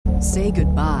Say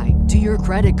goodbye to your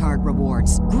credit card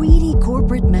rewards. Greedy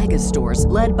corporate mega stores,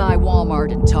 led by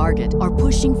Walmart and Target, are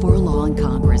pushing for a law in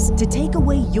Congress to take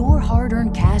away your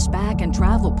hard-earned cash back and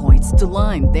travel points to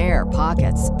line their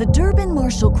pockets. The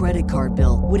Durbin-Marshall credit card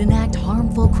bill would enact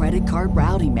harmful credit card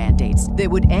routing mandates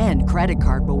that would end credit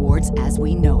card rewards as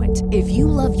we know it. If you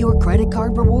love your credit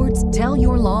card rewards, tell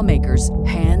your lawmakers,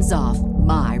 hands off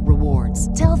my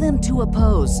rewards. Tell them to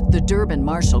oppose the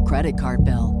Durbin-Marshall credit card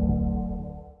bill.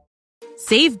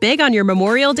 Save big on your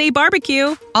Memorial Day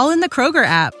barbecue, all in the Kroger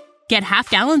app. Get half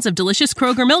gallons of delicious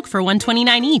Kroger milk for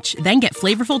 $1.29 each. Then get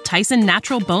flavorful Tyson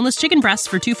natural boneless chicken breasts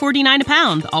for $2.49 a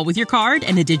pound, all with your card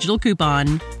and a digital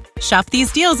coupon. Shop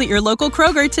these deals at your local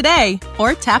Kroger today,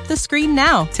 or tap the screen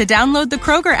now to download the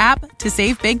Kroger app to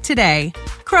save big today.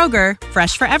 Kroger,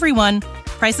 fresh for everyone.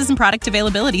 Prices and product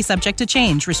availability subject to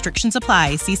change. Restrictions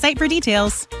apply. See site for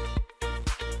details.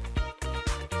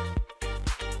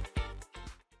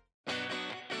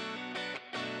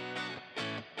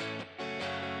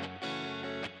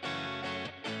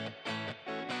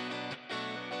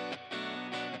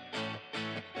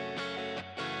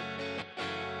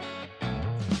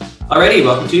 Alrighty,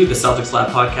 welcome to the Celtics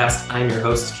Lab podcast. I'm your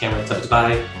host, Cameron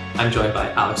Tabatabai. I'm joined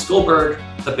by Alex Goldberg,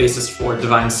 the bassist for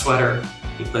Divine Sweater.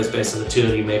 He plays bass on the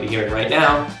tune you may be hearing right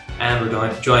now. And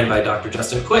we're joined by Dr.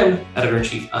 Justin Quinn,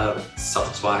 editor-in-chief of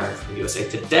Celtics Wire from USA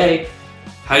Today.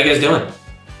 How are you guys doing?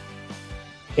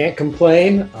 Can't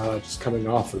complain. Just coming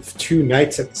off of 2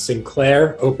 nights at the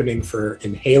Sinclair, opening for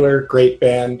Inhaler, great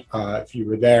band. If you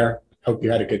were there, hope you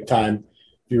had a good time.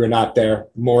 If you were not there,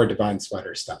 more Divine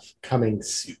Sweater stuff coming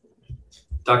soon.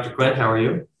 Dr. Quinn, how are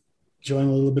you? Enjoying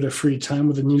a little bit of free time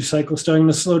with the news cycle starting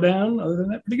to slow down. Other than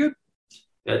that, pretty good.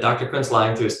 Yeah, Dr. Quinn's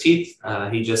lying through his teeth.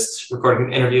 He just recorded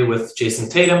an interview with Jason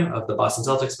Tatum of the Boston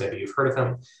Celtics. Maybe you've heard of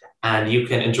him. And you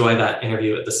can enjoy that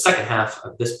interview at the second half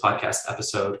of this podcast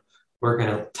episode. We're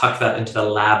going to tuck that into the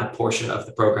lab portion of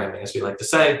the programming, as we like to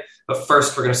say. But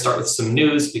first, we're going to start with some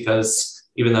news, because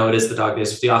even though it is the dog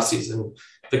days of the offseason,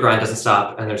 the grind doesn't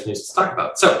stop and there's news to talk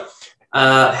about. So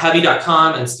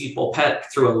Heavy.com and Steve Bulpett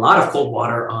threw a lot of cold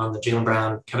water on the Jaylen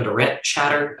Brown, Kevin Durant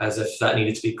chatter, as if that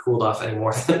needed to be cooled off any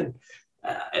more than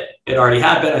it already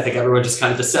had been. I think everyone just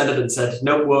kind of descended and said,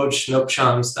 nope, Woj, nope,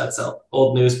 chums, that's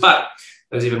old news. But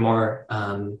there's even more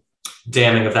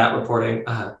damning of that reporting.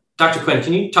 Dr. Quinn,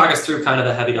 can you talk us through kind of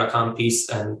the Heavy.com piece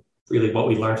and really what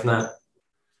we learned from that?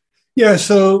 Yeah,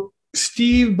 so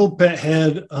Steve Bulpett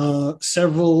had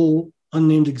several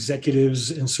unnamed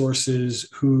executives and sources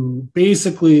who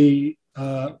basically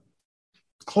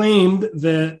claimed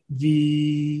that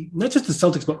not just the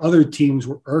Celtics, but other teams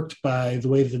were irked by the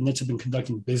way that the Nets have been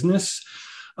conducting business.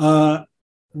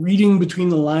 Reading between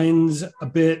the lines a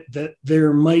bit that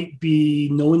there might be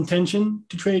no intention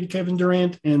to trade Kevin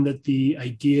Durant, and that the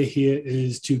idea here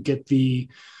is to get the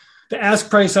ask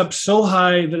price up so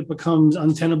high that it becomes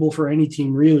untenable for any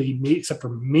team, really, except for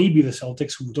maybe the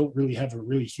Celtics, who don't really have a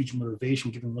really huge motivation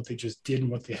given what they just did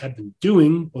and what they have been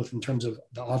doing, both in terms of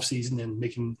the offseason and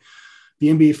making the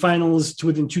NBA Finals to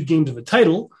within 2 games of a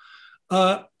title.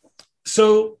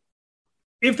 So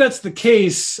if that's the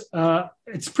case,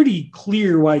 it's pretty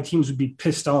clear why teams would be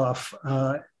pissed off.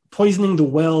 Poisoning the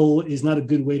well is not a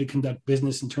good way to conduct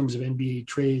business in terms of NBA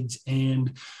trades,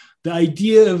 and the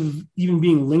idea of even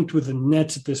being linked with the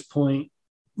Nets at this point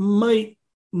might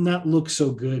not look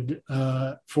so good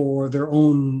for their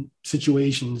own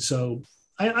situation. So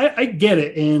I get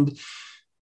it. And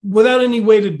without any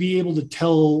way to be able to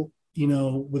tell,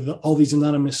 with all these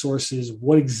anonymous sources,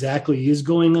 what exactly is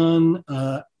going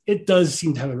on, it does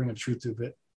seem to have a ring of truth to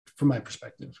it from my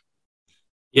perspective.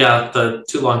 Yeah, the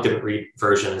too long didn't read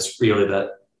version is really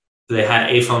that they had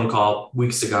a phone call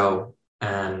weeks ago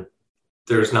and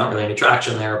there's not really any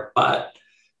traction there, but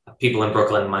people in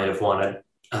Brooklyn might have wanted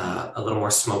a little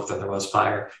more smoke than there was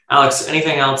fire. Alex,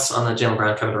 anything else on the Jaylen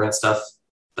Brown, Kevin Durant stuff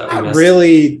that we missed?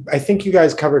 Really, I think you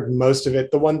guys covered most of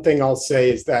it. The one thing I'll say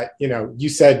is that, you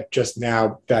said just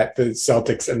now that the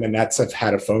Celtics and the Nets have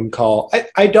had a phone call.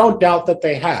 I don't doubt that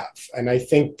they have. And I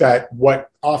think that what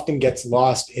often gets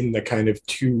lost in the kind of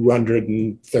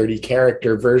 230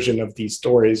 character version of these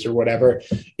stories or whatever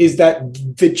is that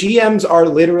the GMs are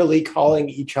literally calling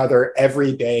each other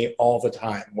every day, all the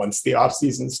time, once the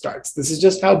offseason starts. This is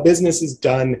just how business is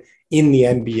done in the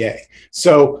NBA.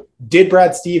 So did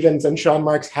Brad Stevens and Sean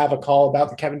Marks have a call about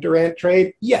the Kevin Durant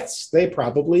trade? Yes, they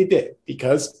probably did,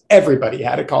 because everybody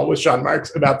had a call with Sean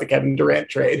Marks about the Kevin Durant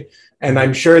trade. And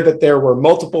I'm sure that there were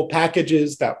multiple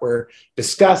packages that were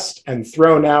discussed and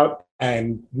thrown out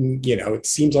And, it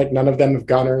seems like none of them have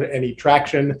garnered any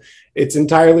traction. It's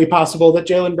entirely possible that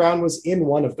Jaylen Brown was in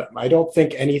one of them. I don't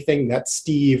think anything that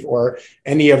Steve or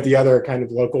any of the other kind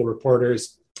of local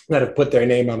reporters that have put their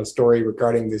name on a story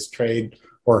regarding this trade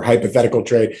or hypothetical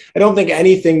trade, I don't think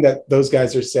anything that those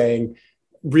guys are saying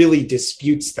really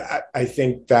disputes that. I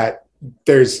think that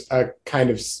there's a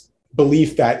kind of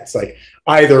belief that it's like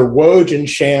either Woj and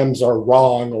Shams are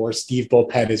wrong or Steve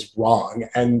Bulpett is wrong.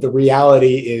 And the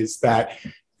reality is that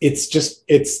it's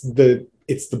the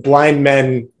blind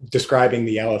men describing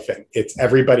the elephant. It's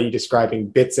everybody describing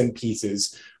bits and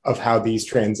pieces of how these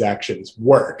transactions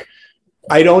work.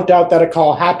 I don't doubt that a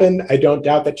call happened. I don't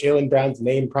doubt that Jaylen Brown's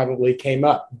name probably came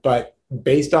up, but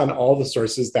based on all the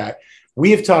sources that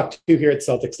we have talked to here at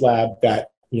Celtics Lab that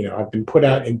have been put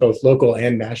out in both local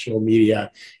and national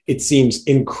media, it seems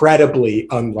incredibly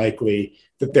unlikely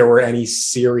that there were any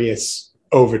serious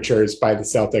overtures by the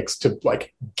Celtics to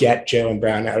get Jaylen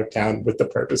Brown out of town with the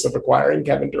purpose of acquiring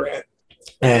Kevin Durant.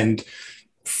 And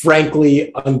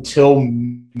frankly, until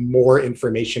more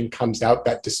information comes out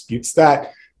that disputes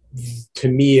that, to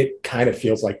me, it kind of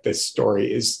feels like this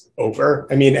story is over.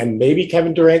 I mean, and maybe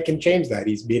Kevin Durant can change that.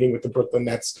 He's meeting with the Brooklyn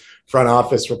Nets front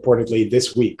office reportedly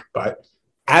this week, but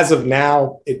as of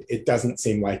now, it doesn't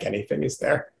seem like anything is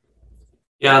there.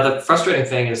 Yeah, the frustrating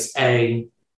thing is, A,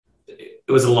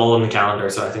 it was a lull in the calendar,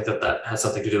 so I think that has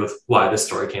something to do with why this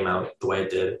story came out the way it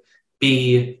did.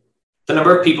 B, the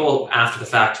number of people after the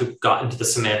fact who got into the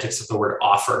semantics of the word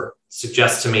offer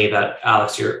suggests to me that,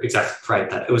 Alex, you're exactly right,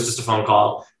 that it was just a phone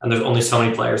call, and there's only so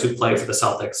many players who play for the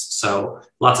Celtics, so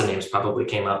lots of names probably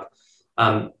came up.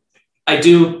 I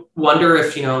do wonder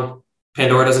if,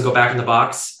 Pandora doesn't go back in the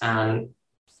box and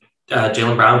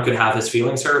Jaylen Brown could have his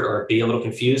feelings hurt or be a little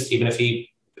confused, even if he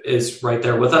is right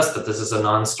there with us, that this is a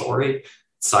non-story. It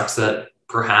sucks that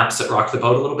perhaps it rocked the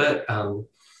boat a little bit.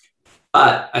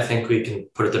 But I think we can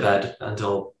put it to bed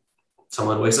until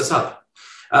someone wakes us up.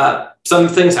 Some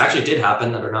things actually did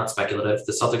happen that are not speculative.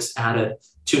 The Celtics added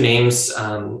 2 names,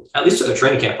 at least to their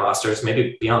training camp rosters,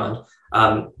 maybe beyond.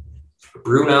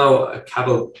 Bruno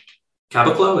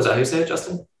Caboclo, is that how you say it,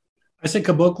 Justin? I say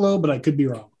Caboclo, but I could be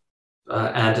wrong.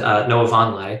 And Noah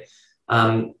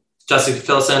Vonleh. Justin,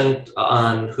 fill us in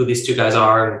on who these 2 guys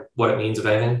are and what it means, if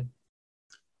anything.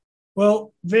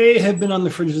 Well, they have been on the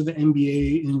fringes of the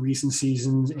NBA in recent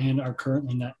seasons and are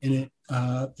currently not in it.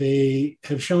 They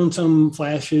have shown some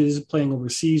flashes playing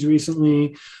overseas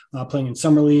recently, playing in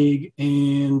Summer League,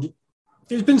 and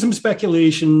there's been some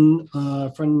speculation.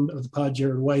 A friend of the pod,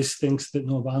 Jared Weiss, thinks that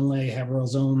Noah Vonleh,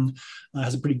 Haverhill's own,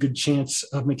 has a pretty good chance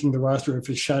of making the roster if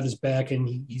his shot is back, and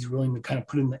he's willing to kind of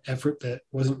put in the effort that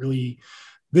wasn't really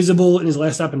visible in his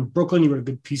last stop in Brooklyn. He wrote a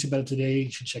good piece about it today.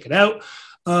 You should check it out.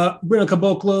 Bruno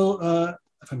Caboclo,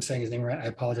 if I'm saying his name right, I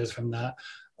apologize if I'm not,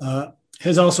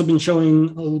 has also been showing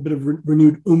a little bit of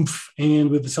renewed oomph, and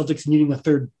with the Celtics needing a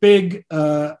third big,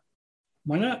 why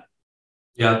not?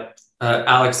 Yeah.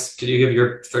 Alex, could you give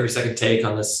your 30-second take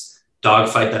on this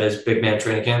dogfight that is big man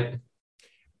training camp?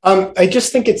 I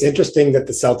just think it's interesting that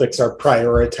the Celtics are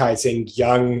prioritizing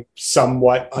young,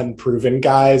 somewhat unproven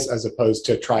guys as opposed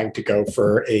to trying to go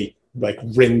for a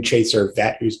ring chaser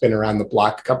vet who's been around the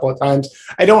block a couple of times.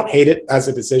 I don't hate it as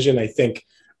a decision. I think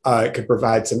it could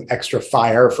provide some extra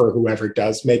fire for whoever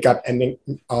does make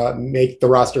the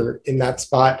roster in that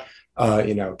spot.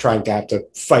 Trying to have to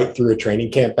fight through a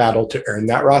training camp battle to earn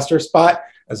that roster spot,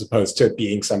 as opposed to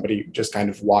being somebody who just kind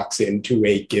of walks into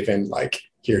a given,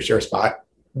 here's your spot,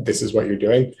 this is what you're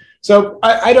doing. So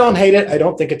I don't hate it. I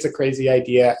don't think it's a crazy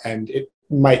idea, and it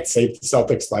might save the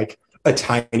Celtics a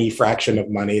tiny fraction of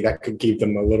money that could give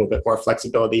them a little bit more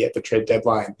flexibility at the trade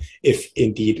deadline if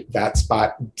indeed that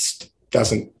spot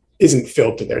isn't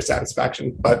filled to their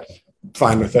satisfaction, but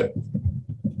fine with it.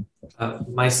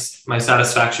 My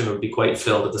satisfaction would be quite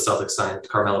filled if the Celtics signed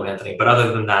Carmelo Anthony. But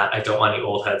other than that, I don't want any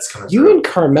old heads coming through. You and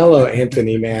Carmelo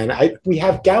Anthony, man. We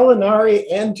have Gallinari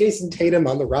and Jason Tatum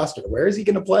on the roster. Where is he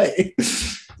going to play?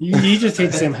 You just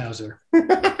hate Sam Hauser.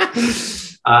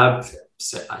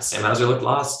 Sam Hauser looked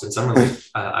lost in Summer League.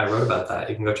 I wrote about that.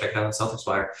 You can go check it out on Celtics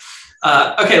Wire.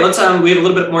 Okay, let's. We have a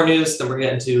little bit more news. Then we're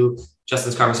going to get into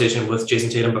Justin's conversation with Jason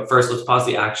Tatum. But first, let's pause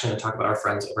the action and talk about our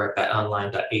friends over at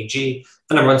BetOnline.ag,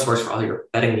 the number one source for all your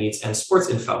betting needs and sports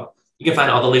info. You can find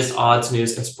all the latest odds,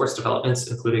 news, and sports developments,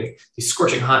 including the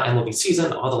scorching hot MLB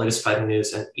season, all the latest fighting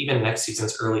news, and even next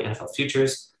season's early NFL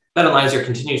futures. BetOnline is your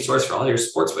continued source for all your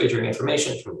sports wagering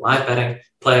information, from live betting,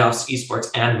 playoffs, esports,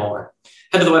 and more.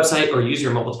 Head to the website or use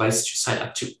your mobile device to sign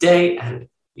up today and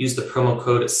use the promo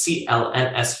code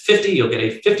CLNS50. You'll get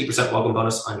a 50% welcome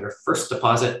bonus on your first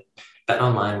deposit. Bet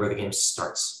online, where the game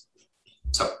starts.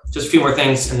 So just a few more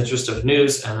things in the interest of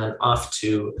news, and then off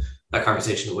to that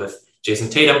conversation with Jason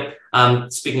Tatum.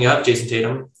 Speaking of Jason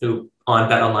Tatum, who on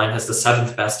BetOnline has the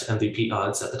 7th best MVP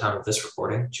odds at the time of this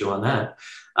recording, chew on that.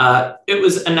 It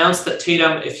was announced that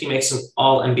Tatum, if he makes an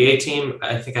all-NBA team,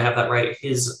 I think I have that right,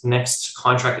 his next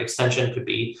contract extension could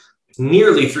be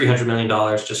nearly $300 million,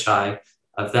 just shy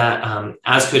of that,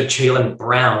 as could Jaylen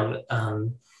Brown.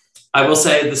 I will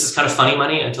say this is kind of funny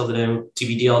money until the new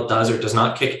TV deal does or does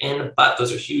not kick in, but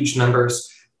those are huge numbers.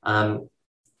 Alex,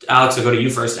 I'll go to you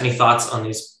first. Any thoughts on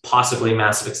these possibly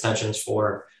massive extensions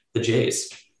for the Jays?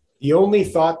 The only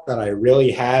thought that I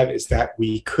really have is that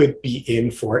we could be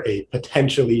in for a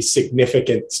potentially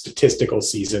significant statistical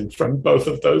season from both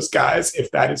of those guys,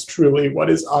 if that is truly what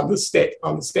is on the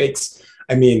stakes.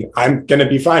 I mean, I'm going to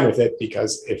be fine with it,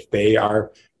 because if they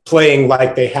are playing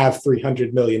like they have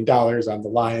 $300 million on the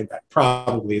line, that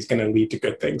probably is going to lead to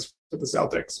good things for the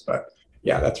Celtics. But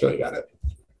yeah, that's really about it.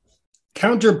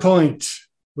 Counterpoint,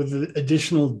 with the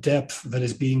additional depth that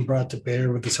is being brought to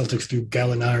bear with the Celtics through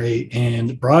Gallinari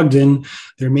and Brogdon,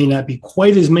 there may not be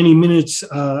quite as many minutes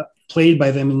played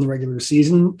by them in the regular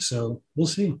season. So we'll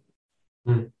see.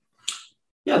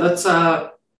 Yeah, that's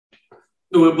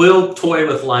we'll toy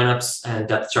with lineups and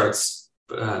depth charts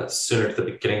sooner at the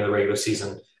beginning of the regular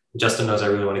season. Justin knows I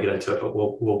really want to get into it, but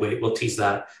we'll wait. We'll tease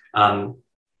that.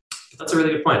 That's a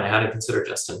really good point. I hadn't considered,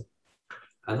 Justin.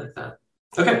 I like that.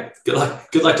 Okay, good luck.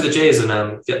 Good luck to the Jays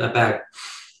and getting that bag.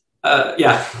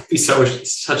 Yeah, it'd be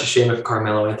such a shame if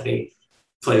Carmelo Anthony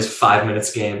plays 5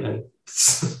 minutes game and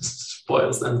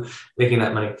spoils them making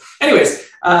that money. Anyways,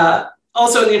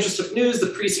 also in the interest of news, the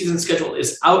preseason schedule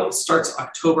is out. It starts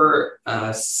October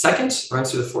 2nd,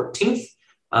 runs through the 14th.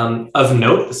 Of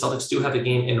note, the Celtics do have a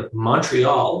game in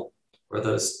Montreal where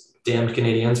those damned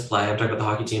Canadians play. I'm talking about the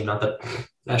hockey team, not the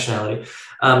nationality.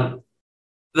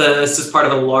 This is part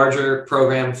of a larger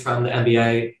program from the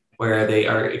NBA where they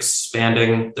are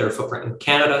expanding their footprint in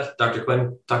Canada. Dr.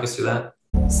 Quinn, talk us through that.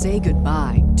 Say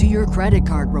goodbye to your credit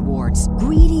card rewards.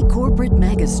 Greedy corporate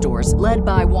mega stores, led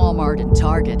by Walmart and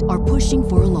Target, are pushing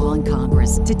for a law in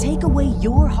Congress to take away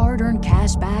your hard-earned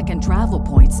cash back and travel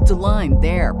points to line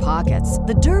their pockets.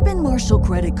 The Durbin-Marshall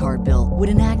credit card bill would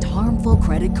enact harmful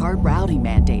credit card routing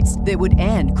mandates that would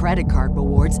end credit card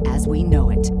rewards as we know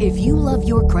it. If you love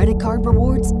your credit card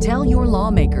rewards, tell your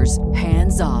lawmakers,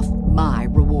 hands off my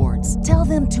rewards. Tell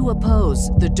them to oppose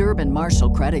the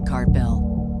Durbin-Marshall credit card bill.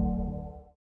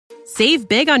 Save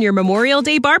big on your Memorial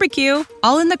Day barbecue,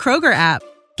 all in the Kroger app.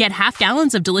 Get half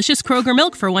gallons of delicious Kroger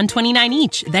milk for $1.29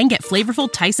 each. Then get flavorful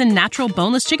Tyson natural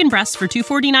boneless chicken breasts for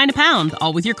 $2.49 a pound,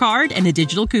 all with your card and a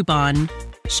digital coupon.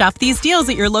 Shop these deals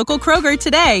at your local Kroger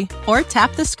today, or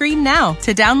tap the screen now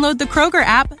to download the Kroger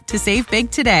app to save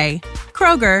big today.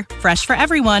 Kroger, fresh for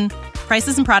everyone.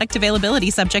 Prices and product availability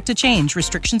subject to change.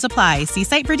 Restrictions apply. See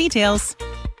site for details.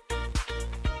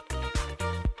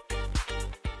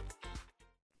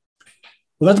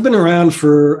 Well, that's been around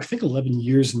for, I think, 11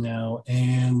 years now,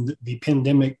 and the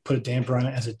pandemic put a damper on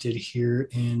it, as it did here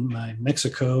in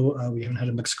Mexico. We haven't had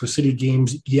a Mexico City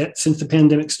games yet since the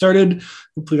pandemic started.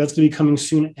 Hopefully that's going to be coming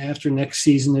soon after next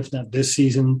season, if not this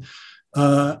season.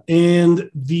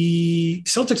 And the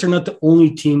Celtics are not the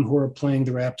only team who are playing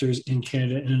the Raptors in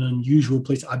Canada in an unusual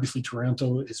place. Obviously,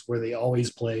 Toronto is where they always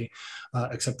play,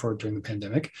 except for during the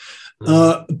pandemic.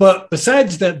 But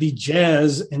besides that, the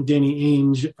Jazz and Danny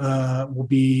Ainge will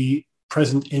be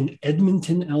present in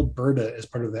Edmonton, Alberta as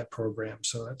part of that program.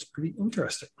 So that's pretty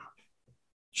interesting.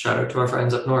 Shout out to our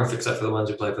friends up north, except for the ones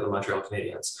who play for the Montreal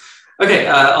Canadiens. Okay,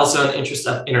 also in the interest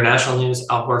of international news,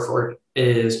 Al Horford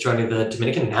is joining the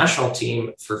Dominican national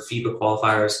team for FIBA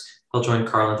qualifiers. He'll join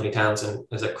Karl Anthony Towns and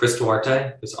is it Chris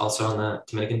Duarte, who's also on the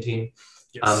Dominican team.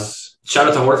 Yes. Shout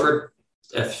out to Horford.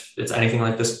 If it's anything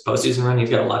like this postseason run, he's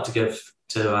got a lot to give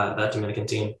to that Dominican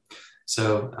team.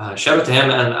 So shout out to him.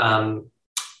 And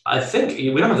I think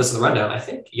we don't have this in the rundown. I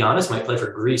think Giannis might play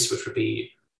for Greece, which would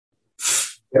be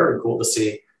very cool to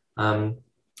see. But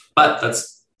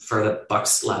that's for the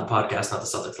Bucks Lab podcast, not the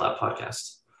Celtics Lab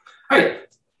podcast. All right.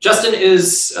 Justin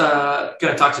is going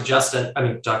to talk to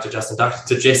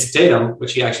Jason Tatum,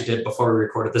 which he actually did before we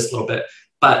recorded this a little bit.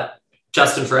 But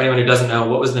Justin, for anyone who doesn't know,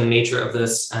 what was the nature of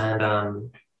this?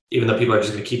 And even though people are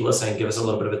just going to keep listening, give us a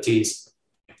little bit of a tease.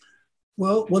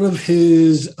 Well, one of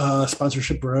his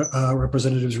sponsorship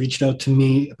representatives reached out to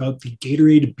me about the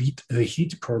Gatorade Beat the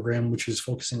Heat program, which is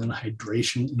focusing on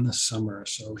hydration in the summer.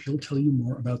 So he'll tell you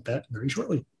more about that very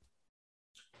shortly.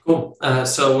 Cool.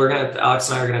 So Alex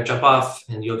and I are going to jump off,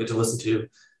 and you'll get to listen to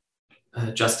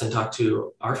Justin talk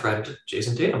to our friend,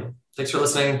 Jason Tatum. Thanks for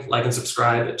listening. Like and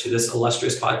subscribe to this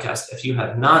illustrious podcast if you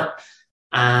have not.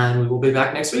 And we will be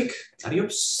back next week.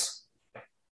 Adios.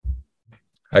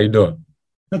 How you doing?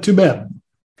 Not too bad.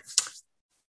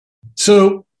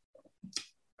 So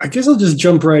I guess I'll just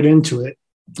jump right into it.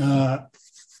 Can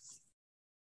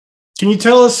you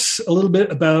tell us a little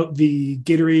bit about the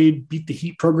Gatorade Beat the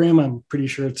Heat program? I'm pretty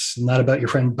sure it's not about your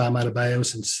friend Bam Adebayo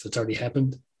since it's already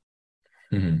happened.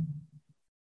 Mm-hmm.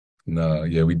 No,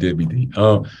 yeah, we did beat the Heat.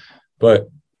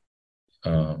 But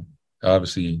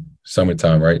obviously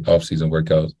summertime, right? Off-season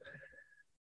workouts.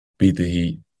 Beat the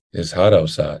Heat. It's hot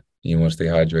outside. You want to stay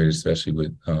hydrated, especially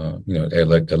with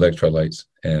electrolytes.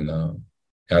 And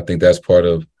I think that's part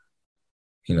of,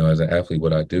 as an athlete,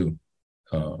 what I do.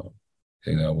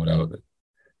 Without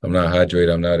I'm not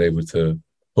hydrated, I'm not able to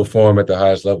perform at the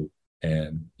highest level.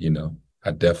 And,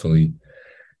 I definitely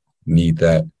need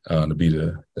that to be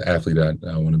the athlete I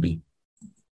want to be.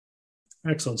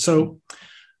 Excellent. So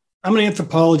I'm an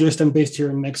anthropologist. I'm based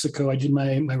here in Mexico. I did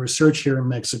my research here in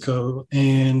Mexico,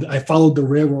 and I followed the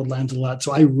railroad lines a lot.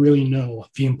 So I really know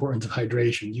the importance of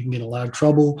hydration. You can get in a lot of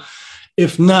trouble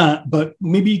if not, but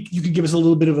maybe you could give us a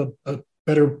little bit of a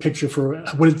better picture for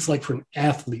what it's like for an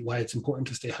athlete, why it's important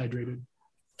to stay hydrated.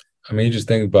 I mean, you just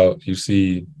think about, you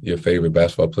see your favorite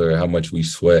basketball player, how much we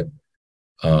sweat,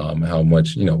 how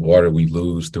much, water we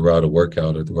lose throughout a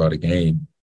workout or throughout a game.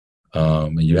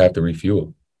 And you have to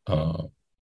refuel.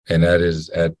 And that is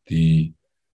at the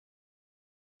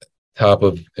top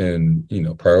of,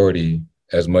 priority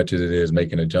as much as it is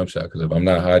making a jump shot. Because if I'm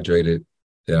not hydrated,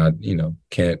 then I,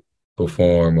 can't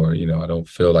perform or, I don't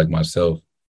feel like myself.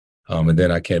 And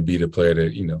then I can't be the player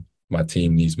that, my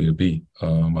team needs me to be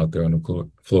out there on the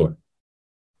floor.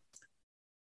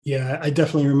 Yeah, I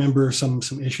definitely remember some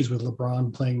issues with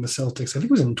LeBron playing the Celtics. I think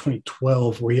it was in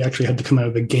 2012 where he actually had to come out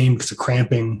of the game because of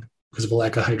cramping because of a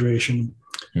lack of hydration.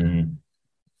 Mm-hmm.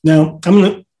 Now,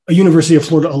 I'm a University of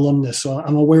Florida alumnus, so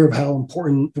I'm aware of how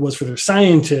important it was for their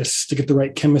scientists to get the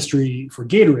right chemistry for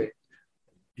Gatorade.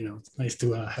 It's nice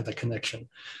to have that connection.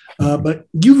 But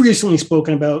you've recently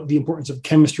spoken about the importance of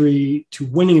chemistry to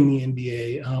winning in the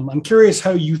NBA. I'm curious how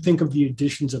you think of the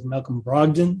additions of Malcolm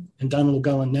Brogdon and Danilo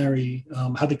Gallinari,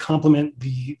 how they complement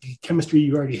the chemistry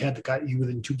you already had that got you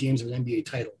within 2 games of an NBA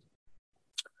title.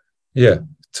 Yeah,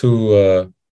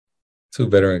 two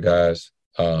veteran guys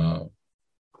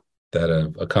that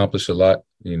have accomplished a lot,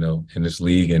 in this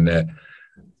league, and that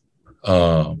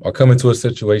are coming to a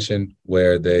situation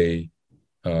where they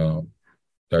are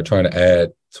trying to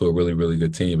add to a really, really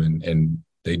good team, and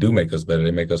they do make us better.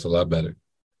 They make us a lot better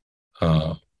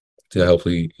to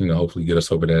hopefully get us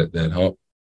over that hump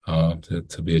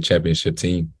to be a championship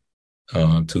team.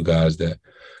 2 guys that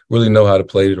really know how to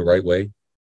play the right way,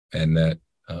 and that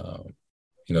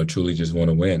truly just want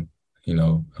to win, at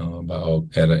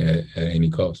any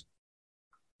cost.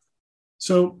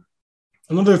 So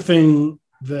another thing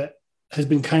that has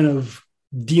been kind of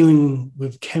dealing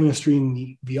with chemistry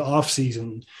in the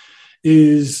off-season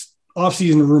is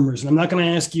off-season rumors. And I'm not going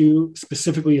to ask you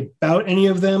specifically about any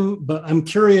of them, but I'm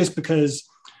curious because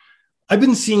I've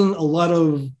been seeing a lot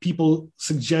of people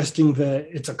suggesting that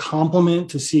it's a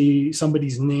compliment to see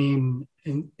somebody's name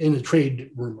in a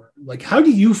trade rumor. Like, how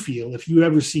do you feel if you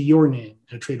ever see your name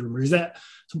in a trade rumor? Is that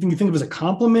something you think of as a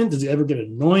compliment? Does it ever get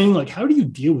annoying? Like, how do you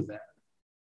deal with that?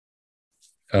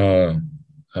 I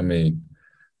mean,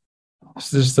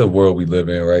 it's just the world we live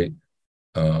in, right?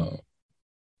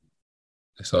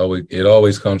 It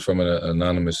always comes from an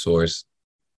anonymous source,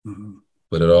 Mm-hmm.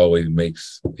 but it always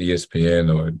makes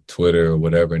ESPN or Twitter or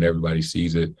whatever, and everybody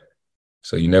sees it.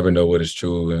 So you never know what is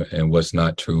true and what's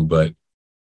not true, but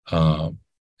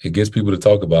it gets people to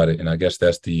talk about it, and I guess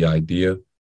that's the idea.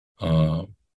 And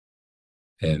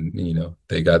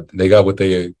they got what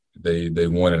they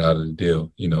wanted out of the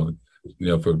deal,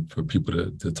 for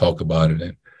people to talk about it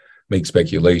and make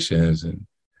speculations and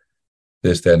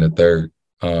this, that, and the third.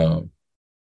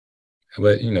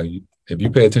 But if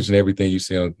you pay attention to everything you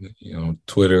see on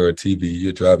Twitter or TV,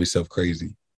 you drive yourself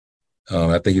crazy.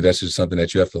 I think that's just something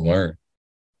that you have to learn,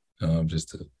 just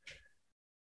to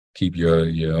keep your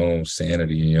own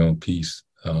sanity and your own peace.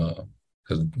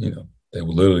 Because they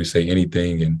will literally say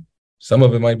anything, and some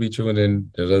of it might be true, and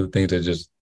then there's other things that just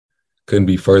couldn't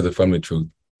be further from the truth.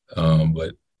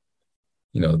 But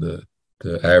the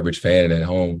average fan at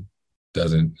home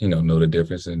doesn't know the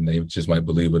difference, and they just might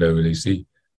believe whatever they see.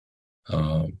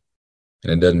 And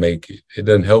it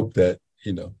doesn't help that,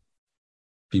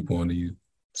 people on the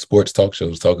sports talk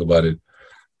shows talk about it,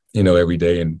 every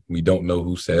day, and we don't know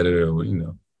who said it or,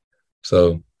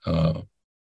 so,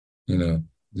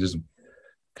 just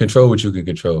control what you can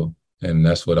control. And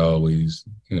that's what I always,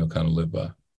 kind of live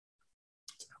by.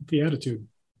 The attitude.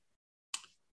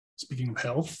 Speaking of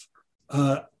health,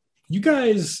 You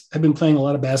guys have been playing a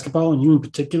lot of basketball, and you in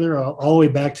particular, all the way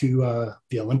back to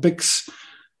the Olympics.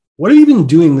 What have you been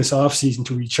doing this offseason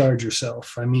to recharge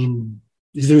yourself? I mean,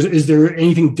 is there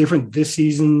anything different this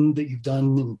season that you've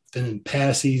done than in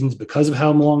past seasons because of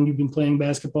how long you've been playing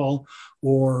basketball?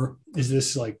 Or is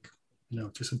this like,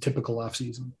 just a typical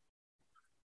offseason?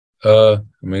 I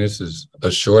mean, this is a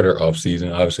shorter off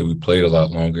season. Obviously, we played a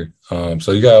lot longer.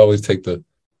 So you gotta always take the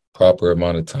proper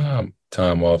amount of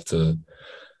time off to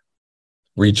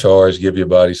recharge, give your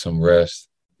body some rest,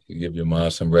 give your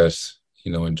mind some rest,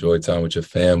 enjoy time with your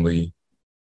family,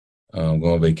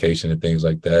 go on vacation and things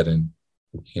like that. And,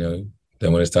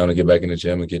 then when it's time to get back in the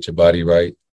gym and get your body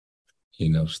right,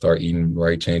 start eating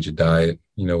right, change your diet,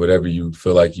 whatever you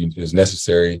feel like is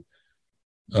necessary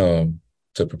to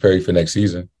prepare you for next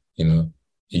season.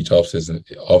 Each off season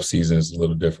is a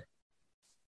little different.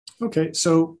 Okay,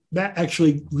 so that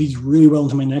actually leads really well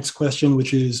into my next question,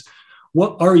 which is,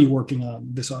 what are you working on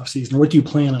this off season, or what do you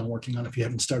plan on working on if you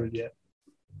haven't started yet?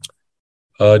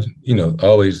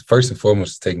 Always first and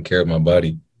foremost, taking care of my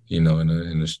body. In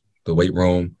the weight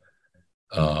room.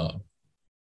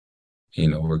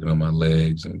 Working on my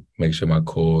legs and make sure my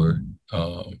core.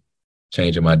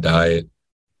 Changing my diet.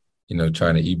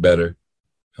 Trying to eat better.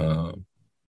 The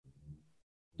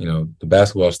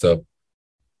basketball stuff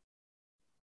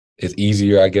is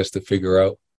easier, I guess, to figure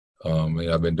out.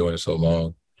 I've been doing it so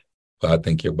long, but I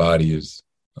think your body is,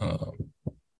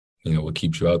 what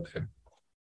keeps you out there.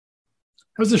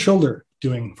 How's the shoulder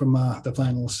doing from the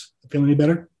finals? Feeling any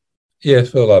better? Yeah, I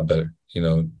feel a lot better.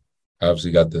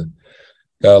 Obviously got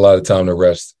a lot of time to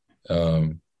rest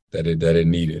that it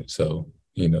needed. So,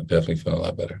 definitely feeling a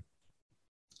lot better.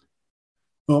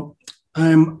 Well,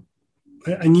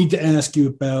 I need to ask you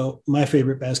about my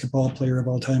favorite basketball player of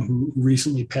all time who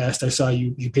recently passed. I saw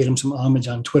you paid him some homage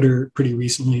on Twitter pretty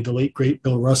recently, the late, great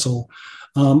Bill Russell.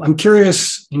 I'm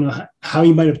curious, how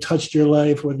he might have touched your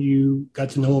life, whether you got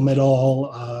to know him at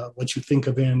all, what you think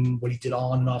of him, what he did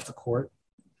on and off the court.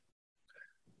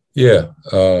 Yeah.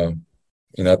 I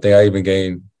think I even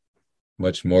gained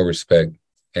much more respect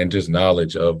and just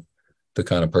knowledge of the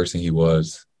kind of person he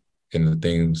was and the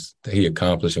things that he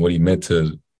accomplished and what he meant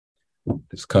to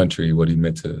this country, what he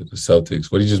meant to the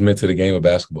Celtics, what he just meant to the game of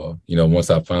basketball. Once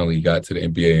I finally got to the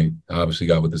NBA, I obviously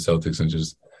got with the Celtics and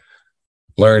just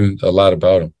learned a lot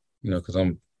about him, because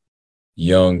I'm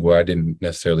young where I didn't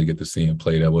necessarily get to see him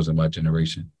play. That wasn't my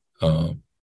generation. So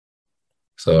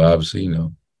obviously,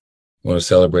 want to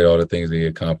celebrate all the things that he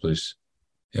accomplished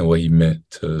and what he meant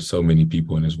to so many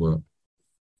people in this world.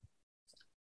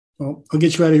 Well, I'll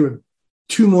get you out of here with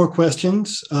two more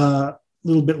questions, a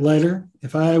little bit lighter.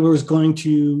 If I was going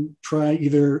to try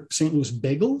either St. Louis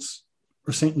bagels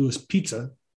or St. Louis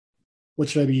pizza, what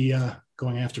should I be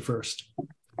going after first?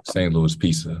 St. Louis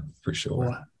pizza, for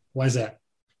sure. Why is that?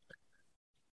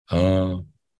 Because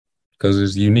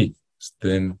it's unique. It's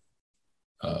thin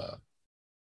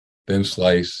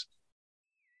slice,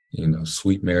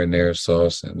 sweet marinara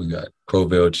sauce, and we got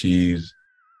Provel cheese,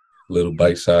 little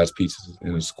bite-sized pizzas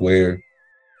in a square.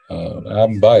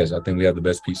 I'm biased. I think we have the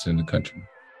best pizza in the country.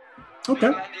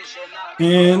 Okay.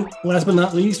 And last but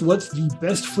not least, what's the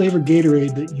best flavored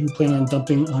Gatorade that you plan on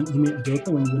dumping on Ime Udoka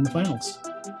when you win the finals?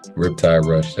 Riptide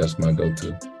Rush. That's my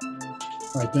go-to.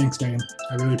 All right. Thanks, man.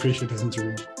 I really appreciate this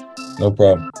interview. No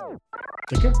problem.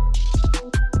 Take care.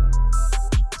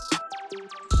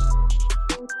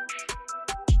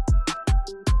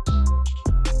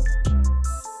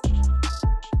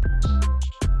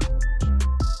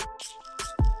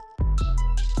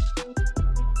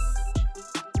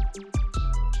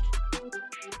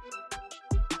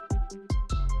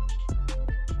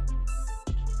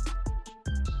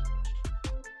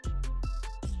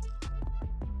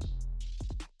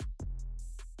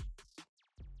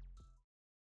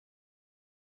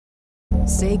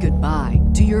 Say goodbye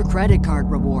to your credit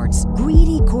card rewards.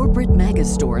 Greedy corporate mega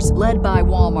stores, led by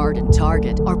Walmart and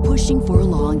Target, are pushing for a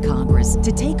law in Congress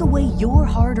to take away your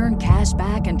hard-earned cash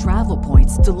back and travel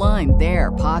points to line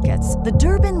their pockets. The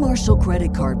Durbin-Marshall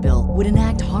credit card bill would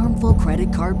enact harmful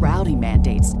credit card routing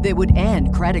mandates that would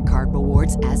end credit card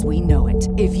rewards as we know it.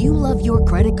 If you love your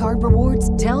credit card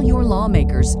rewards, tell your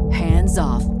lawmakers, hands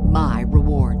off my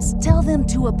rewards. Tell them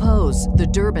to oppose the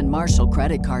Durbin-Marshall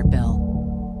credit card bill.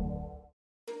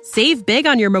 Save big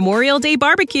on your Memorial Day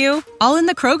barbecue, all in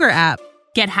the Kroger app.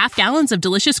 Get half gallons of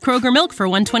delicious Kroger milk for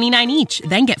 $1.29 each.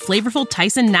 Then get flavorful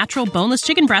Tyson natural boneless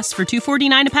chicken breasts for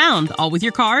 $2.49 a pound, all with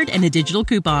your card and a digital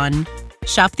coupon.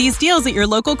 Shop these deals at your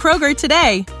local Kroger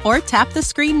today, or tap the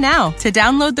screen now to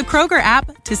download the Kroger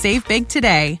app to save big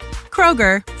today.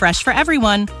 Kroger, fresh for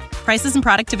everyone. Prices and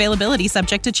product availability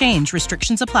subject to change.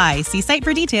 Restrictions apply. See site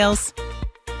for details.